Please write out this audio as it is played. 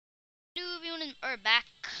afternoon or back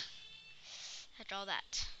after all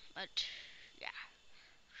that. But yeah.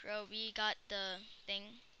 So we got the thing.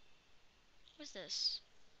 What's this?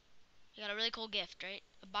 We got a really cool gift, right?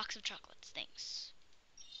 A box of chocolates. Thanks.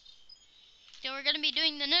 So we're gonna be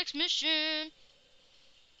doing the next mission.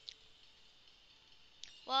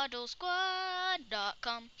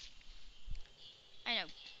 WaddleSquad.com. I know.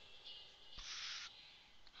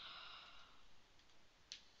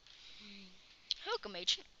 Welcome,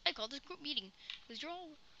 agent. I call this group meeting because you're all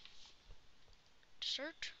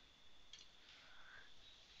dessert.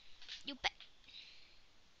 You bet.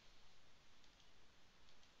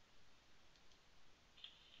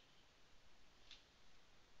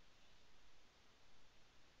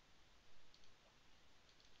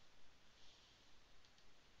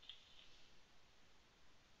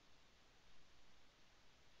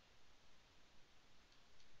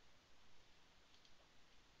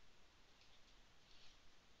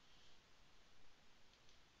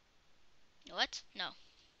 What? No.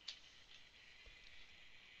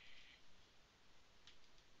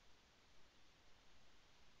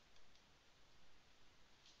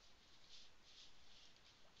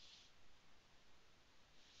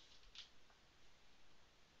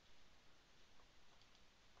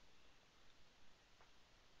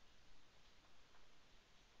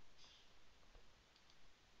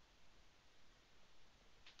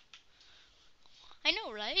 I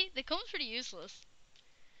know, right? The cone's pretty useless.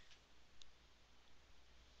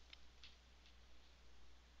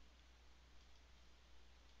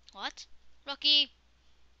 What? Rocky.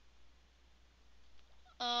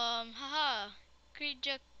 Haha.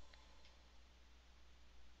 Creature.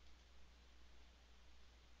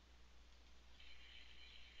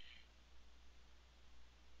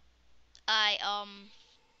 I.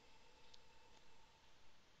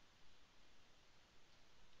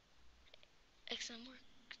 Excellent work.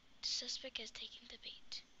 The suspect has taken the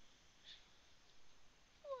bait.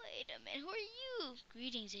 Wait a minute, who are you?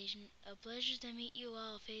 Greetings, Agent. A pleasure to meet you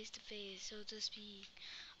all face to face, so to speak.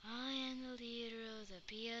 I am the leader of the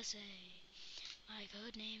PSA. My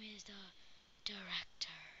code name is the Director.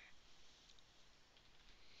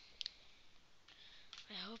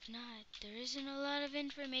 I hope not. There isn't a lot of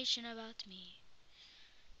information about me.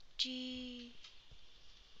 Gee.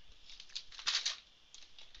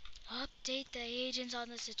 Update the agents on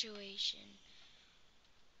the situation.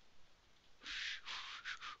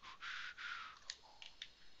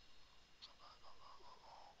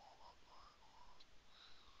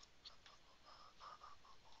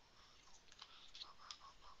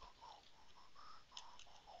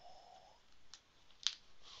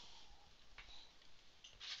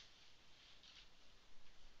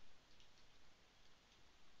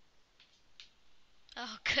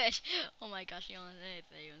 Oh, good. Oh my gosh, he only said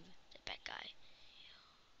anything. The bad guy.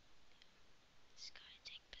 Sky,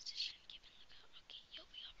 take position. Keep an lookout. Rocky, you'll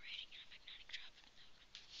be operating in a magnetic trap.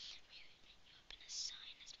 You have been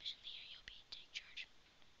assigned as mission leader. You'll be taking charge.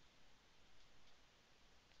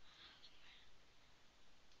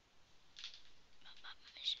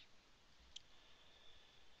 Mission.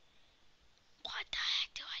 What the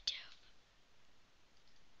heck do I do?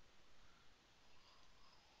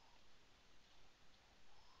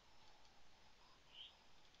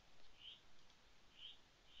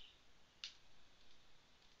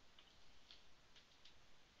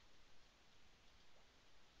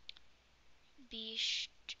 Beach.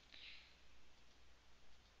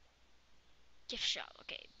 Gift shop.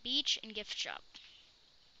 Okay, beach and gift shop.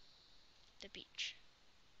 The beach.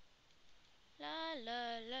 La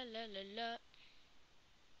la la la la la.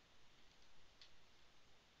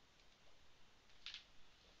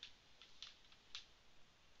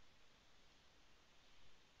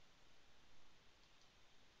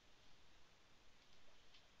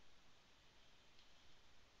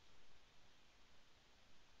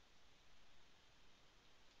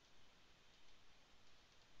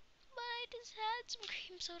 But I just had some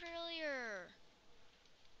cream soda earlier.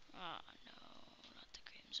 Oh no, not the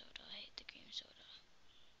cream soda. I hate the cream soda.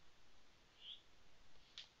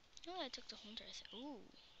 Oh, I took the whole dress. Ooh,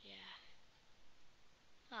 yeah.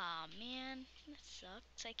 Aw, man, that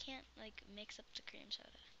sucks. I can't, like, mix up the cream soda.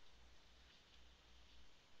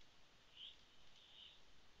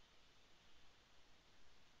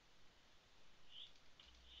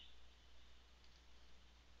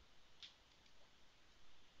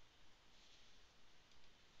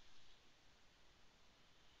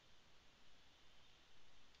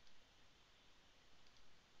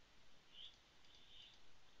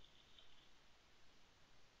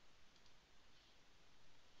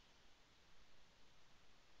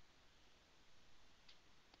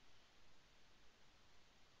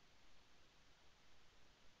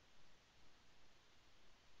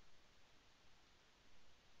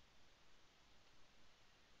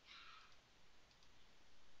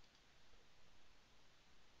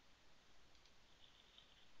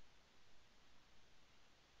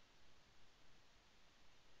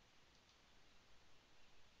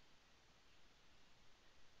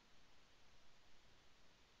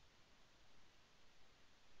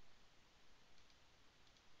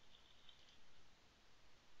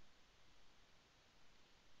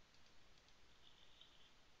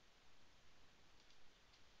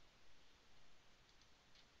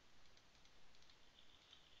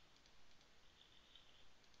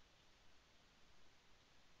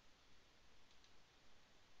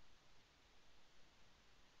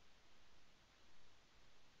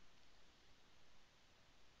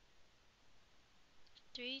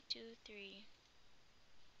 3, 2, 3.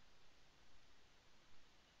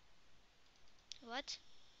 What?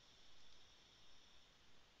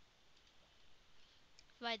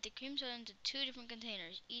 Divide the cream soda into 2 different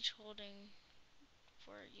containers, each holding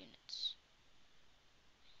 4 units.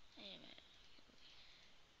 Wait a minute.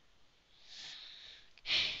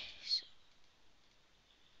 So,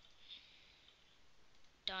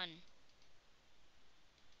 done.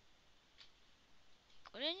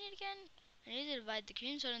 What do I need again? I need to divide the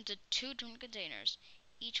cream soda into 2 different containers,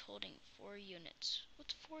 each holding 4 units.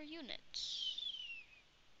 What's 4 units?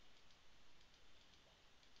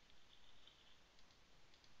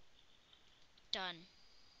 Done.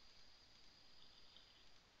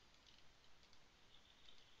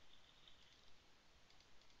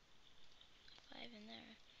 5 in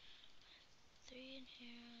there. 3 in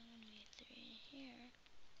here. I'm gonna be 3 in here.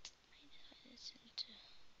 I divide this into.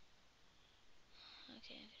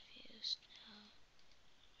 Okay, I'm confused now.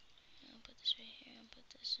 I'll put this right here. I'll put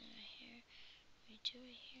this in right here. We do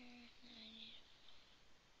it here. Now I need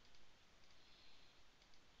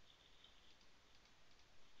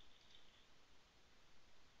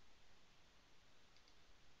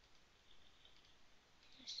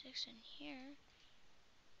 6 in here.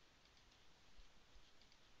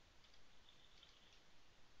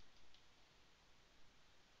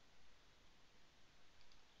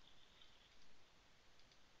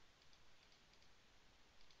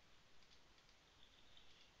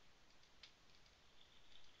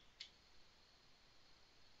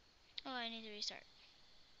 Oh, I need to restart.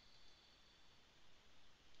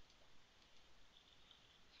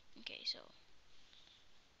 Okay, so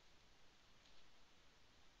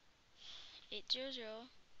 800.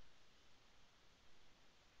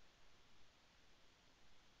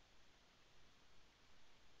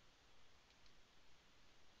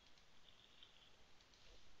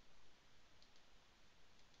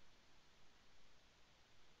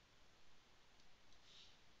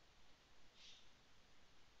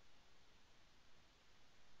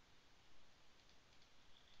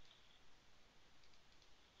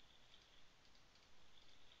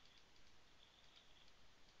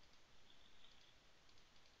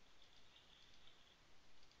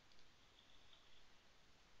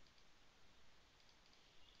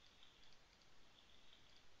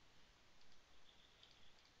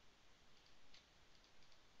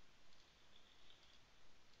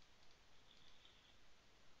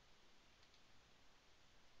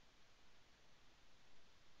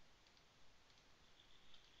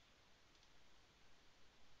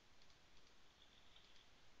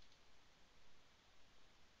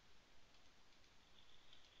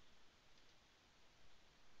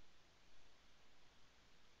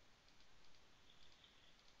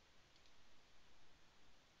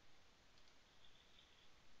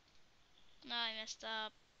 No, I messed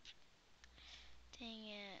up. Dang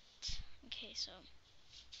it. Okay, so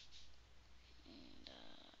and,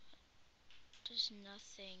 there's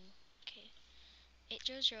nothing. Okay,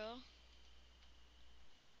 800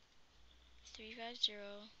 350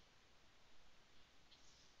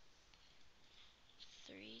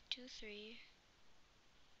 323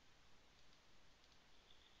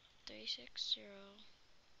 360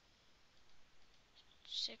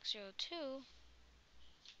 602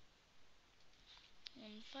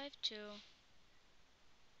 152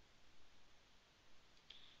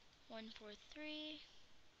 143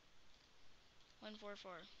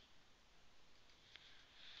 144.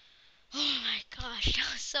 Oh my gosh,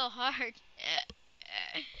 that was so hard.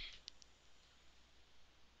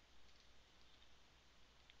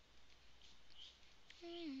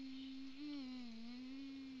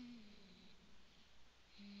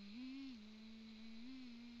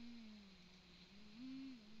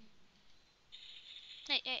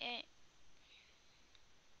 Hey, hey, hey.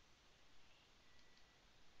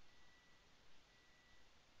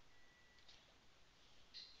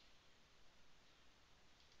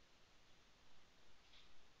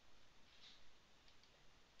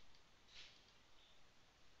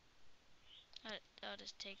 I'll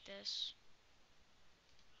just take this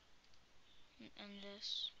and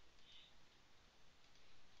this.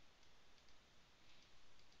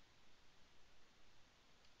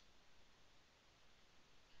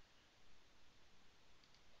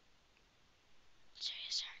 Sorry,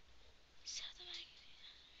 sir. So the mic.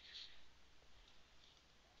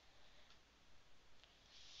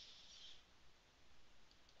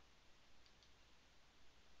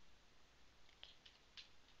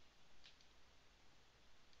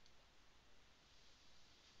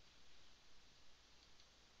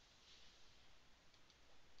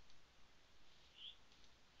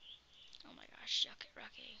 Oh my gosh, yuck it,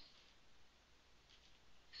 Rocky.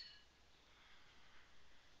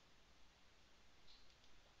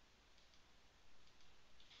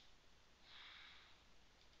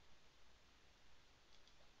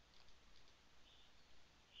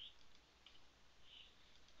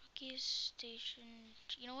 Rookie station.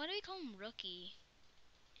 You know, why do we call him Rookie?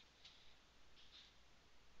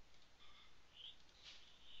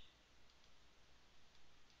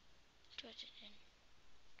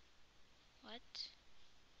 What?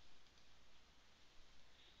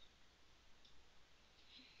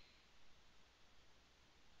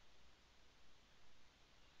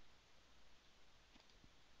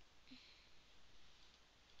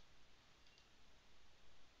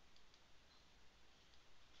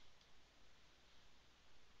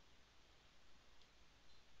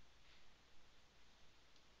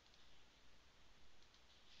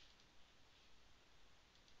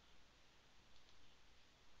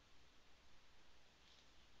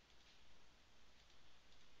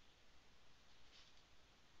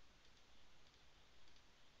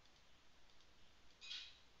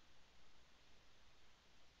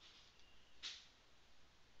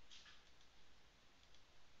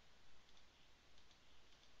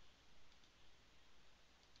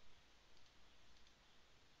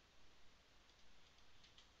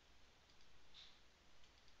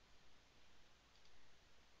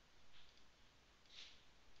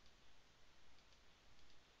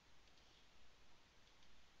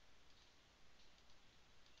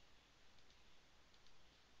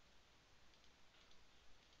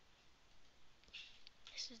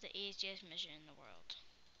 This is the easiest mission in the world.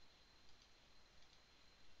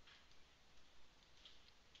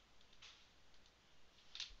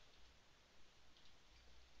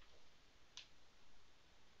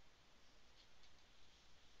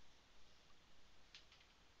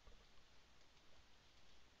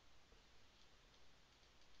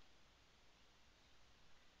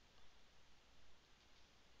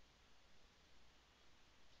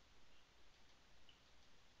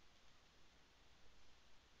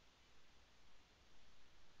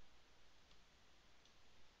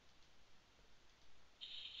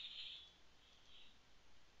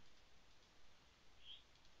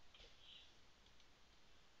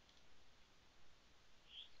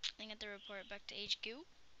 I get the report back to HQ,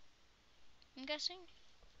 I'm guessing.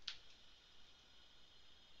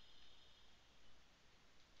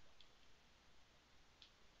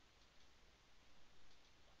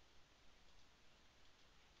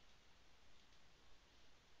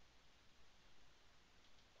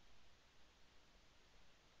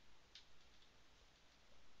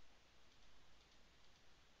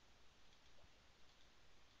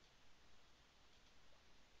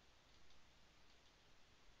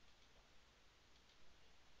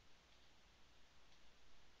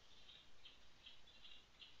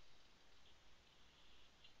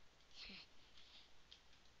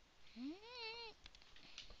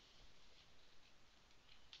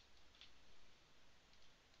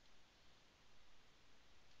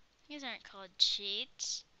 These aren't called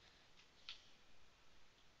cheats.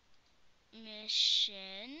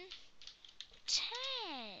 Mission 10.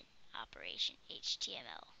 Operation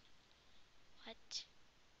HTML. What?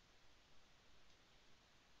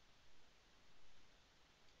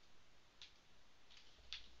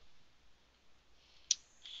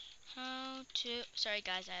 How to... Sorry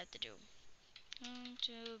guys, I have to do. How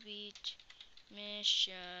to beat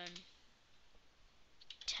mission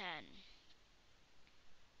 10.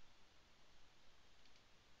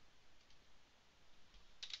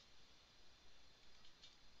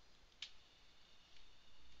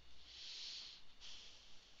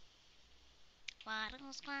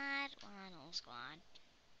 Waddle squad, waddle squad.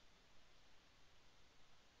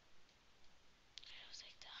 It was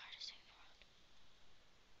like the hardest thing in the world.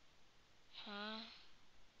 Huh?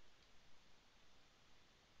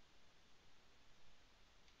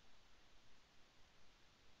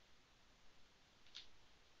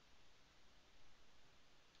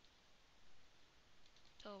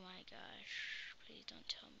 Oh my gosh. Please don't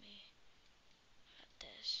tell me about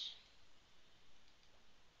this.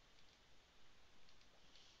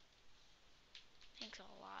 Thanks a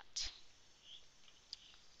lot.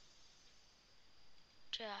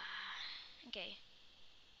 Okay.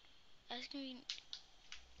 That's gonna be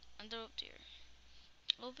under here.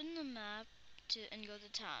 Open the map and go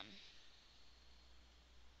to town.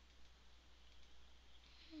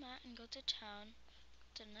 Map and go to town.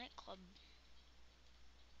 To the nightclub.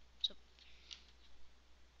 So,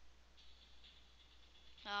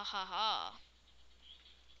 ah ha ha.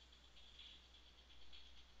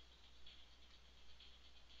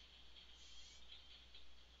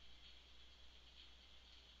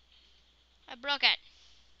 I broke it.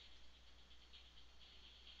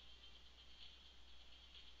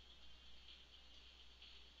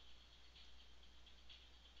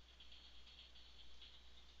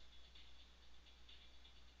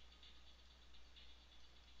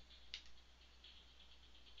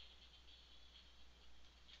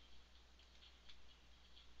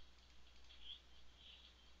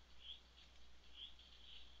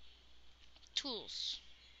 tools.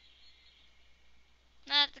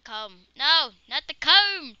 Not the comb. No, not the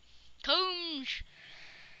comb. Combs.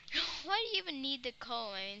 Why do you even need the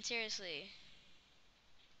comb? I mean, seriously.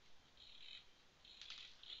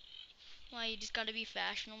 Why, you just gotta be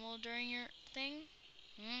fashionable during your thing?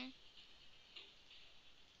 Hmm?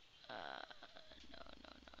 No,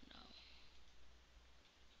 no, no, no.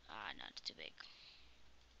 Ah, not too big.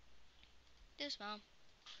 This small.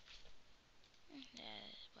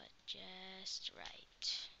 But just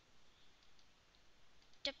right.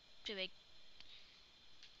 Tip, too big.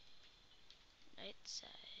 Right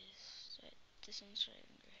size. Right distance, right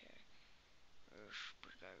here.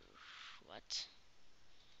 What?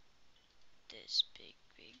 This big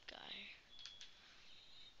guy.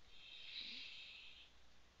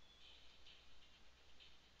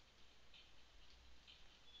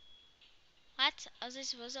 What? Was I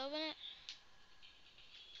supposed to open it?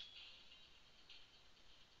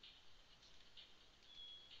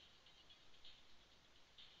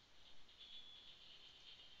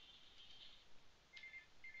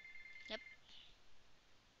 Yep.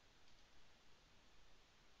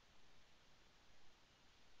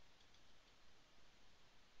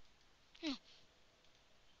 Hmm.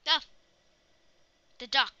 Ah, the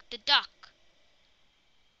duck, the duck.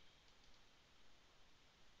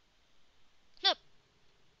 Nope.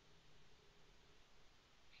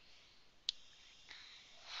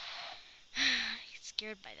 I get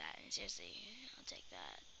scared by that. Seriously, I'll take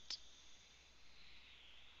that.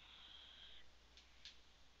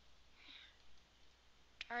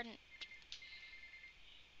 Darn.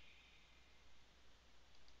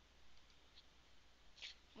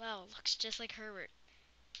 Wow, looks just like Herbert.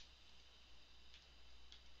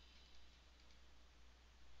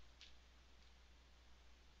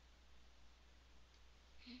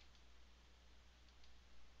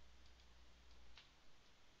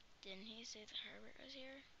 Didn't he say that Herbert was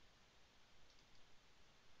here?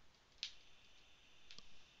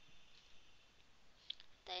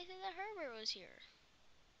 They said that Herbert was here.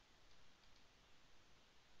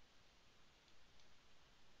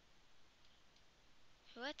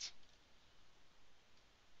 What?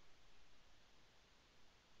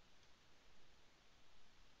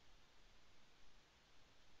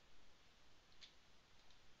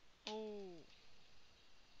 Oh.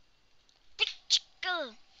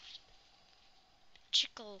 Chickle.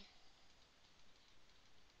 Chickle.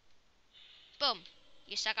 Boom.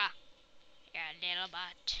 You sucker. You're a little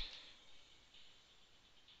butt.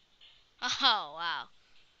 Oh, wow.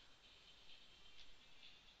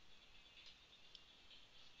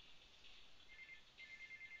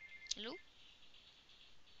 Hello?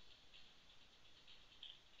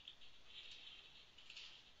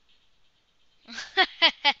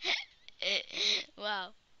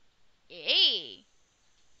 Wow. Hey.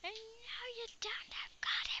 And now you don't have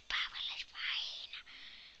got it, Pavel is fine.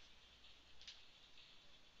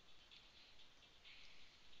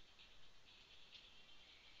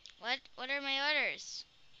 What are my orders?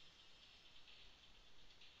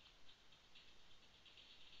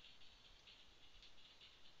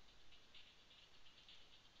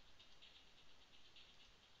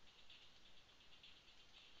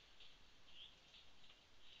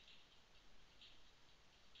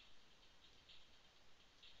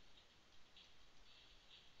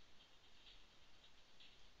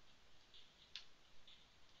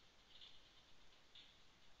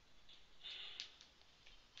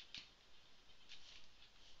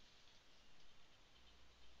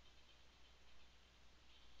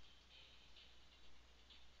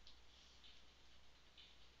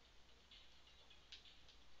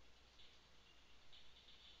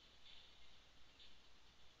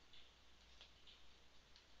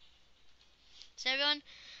 So everyone,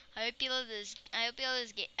 I hope you love this. I hope you love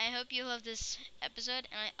this. I hope you love this episode,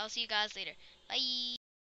 and I'll see you guys later. Bye.